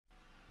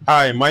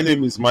Hi, my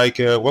name is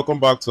Michael. Welcome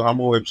back to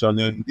HarmonWeb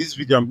channel. In this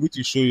video, I'm going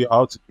to show you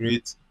how to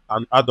create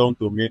an add-on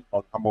domain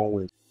on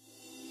HarmonWeb.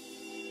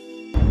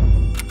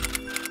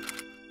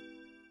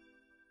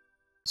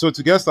 So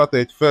to get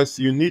started, first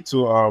you need to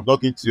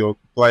log into your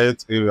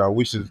client area,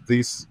 which is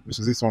this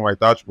on my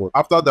dashboard.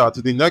 After that,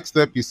 the next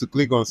step is to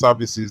click on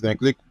services, then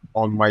click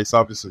on my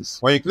services.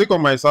 When you click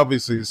on my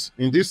services,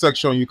 in this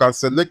section you can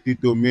select the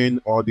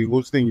domain or the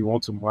hosting you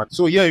want to manage.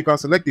 So here you can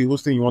select the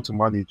hosting you want to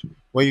manage.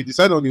 When you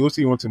decide on the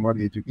hosting you want to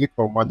manage, you click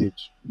on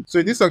manage. So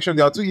in this section,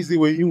 there are two easy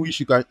ways in which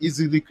you can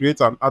easily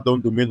create an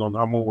add-on domain on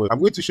HarmonWeb. I'm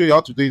going to show you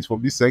how to do it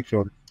from this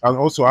section and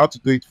also how to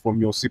do it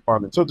from your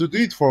cPanel. So to do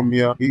it from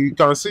here, you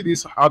can see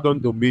these add-on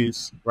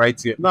domains right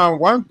here. Now,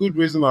 one good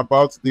reason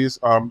about this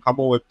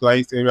HarmonWeb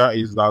client area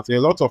is that there are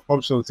a lot of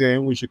options here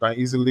in which you can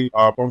easily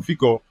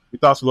configure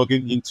without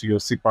logging into your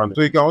cPanel.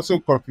 So you can also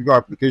configure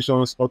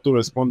applications,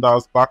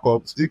 autoresponders,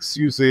 backups, disk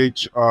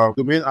usage,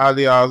 domain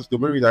alias,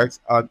 domain redirects,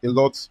 and a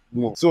lot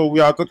more. So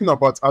we are talking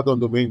about add-on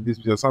domain in this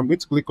video. So I'm going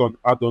to click on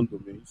add-on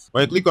domains.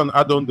 When you click on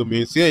add-on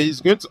domains, here it's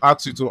going to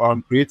ask you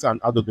to create an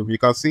add-on domain. You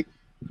can see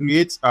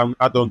create an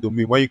add-on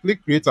domain. When you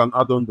click create an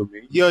add-on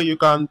domain, here you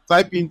can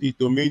type in the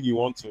domain you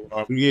want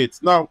to create.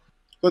 Now,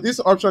 so this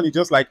option is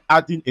just like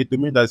adding a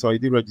domain that is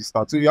already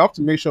registered. So you have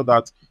to make sure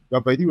that you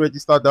have already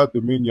registered that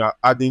domain you are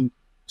adding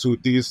to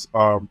this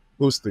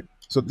hosting.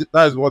 So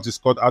that is what is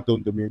called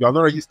add-on domain. You are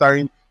not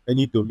registering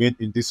any domain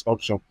in this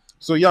option.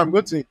 So yeah, I'm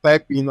going to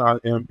type in a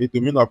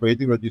domain I've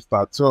already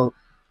registered. So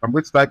I'm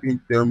going to type in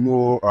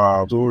demo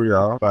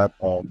tutorial, type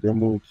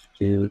demo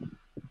tutorial.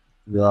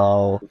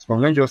 So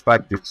let me just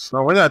type this.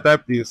 Now when I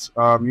type this,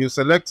 you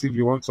select if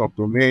you want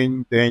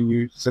subdomain, then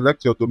you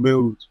select your domain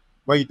root.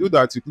 When you do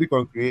that, you click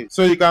on create.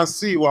 So you can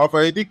see we have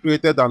already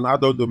created an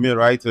add-on domain,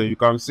 right? You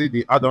can see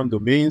the add-on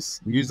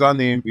domains,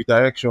 username,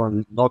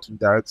 redirection, not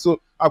redirect. So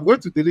I'm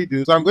going to delete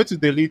this. So I'm going to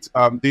delete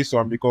this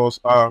one because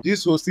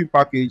this hosting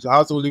package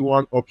has only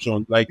one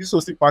option. Like this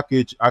hosting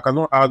package, I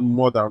cannot add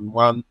more than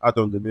one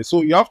add-on domain.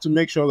 So you have to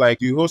make sure like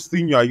the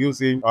hosting you are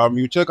using,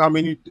 you check how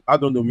many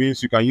add-on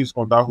domains you can use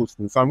on that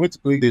hosting. So I'm going to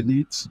click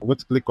delete. I'm going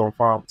to click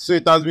confirm. So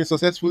it has been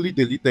successfully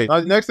deleted. Now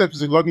the next step is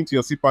to log into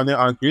your cPanel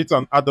and create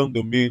an add-on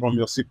domain from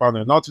your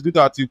cPanel. Now to do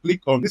that, you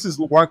click on this is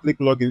one-click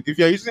login. If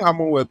you're using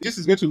HarmonWeb, this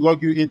is going to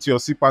log you into your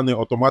cPanel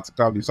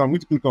automatically. So I'm going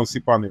to click on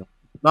cPanel.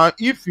 Now,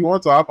 if you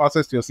want to have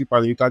access to your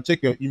cPanel, you can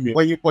check your email.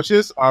 When you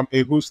purchase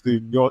a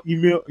hosting, your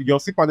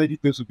cPanel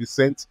details will be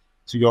sent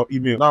to your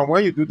email. Now,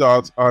 when you do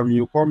that,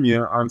 you come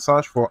here and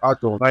search for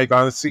add-on. Now you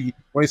can see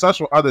when you search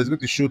for add-on, it's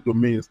going to show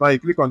domains. Now you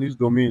click on these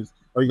domains,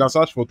 or you can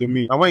search for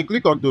domain. And when you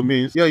click on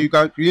domains, here you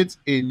can create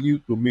a new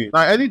domain.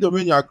 Now, any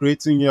domain you are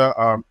creating here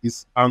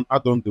is an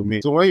add-on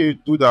domain. So when you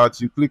do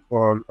that, you click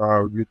on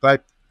you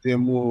type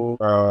demo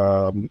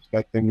tutorial.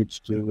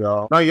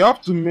 Now you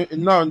have to make,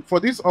 now for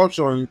this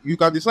option you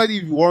can decide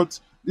if you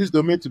want this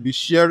domain to be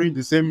sharing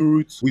the same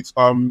root with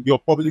your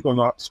public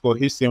underscore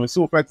HTML.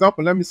 So for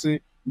example, let me say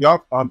you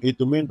have a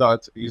domain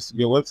that is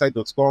your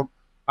website.com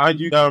and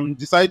you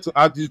decide to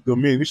add this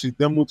domain which is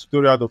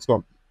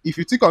demotutorial.com. If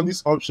you click on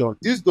this option,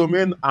 this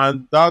domain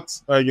and that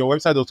your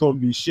website.com will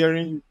be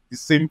sharing the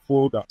same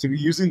folder, to be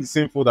using the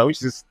same folder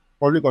which is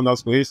public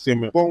underscore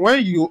HTML. But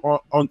when you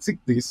untick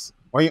this,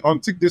 when you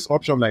untick this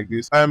option like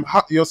this,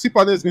 your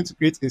cPanel is going to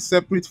create a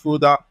separate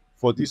folder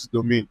for this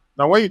domain.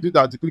 Now, when you do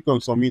that, you click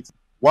on submit.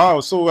 Wow,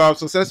 so we have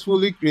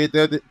successfully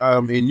created a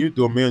new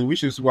domain,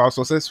 which is we have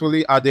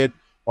successfully added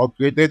or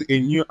created a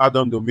new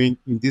add-on domain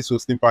in this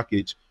hosting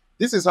package.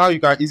 This is how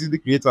you can easily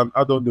create an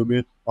add-on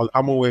domain on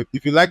HarmonWeb.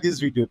 If you like this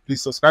video,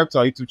 please subscribe to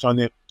our YouTube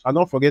channel and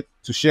don't forget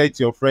to share it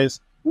to your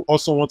friends who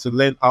also want to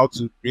learn how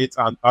to create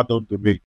an add-on domain.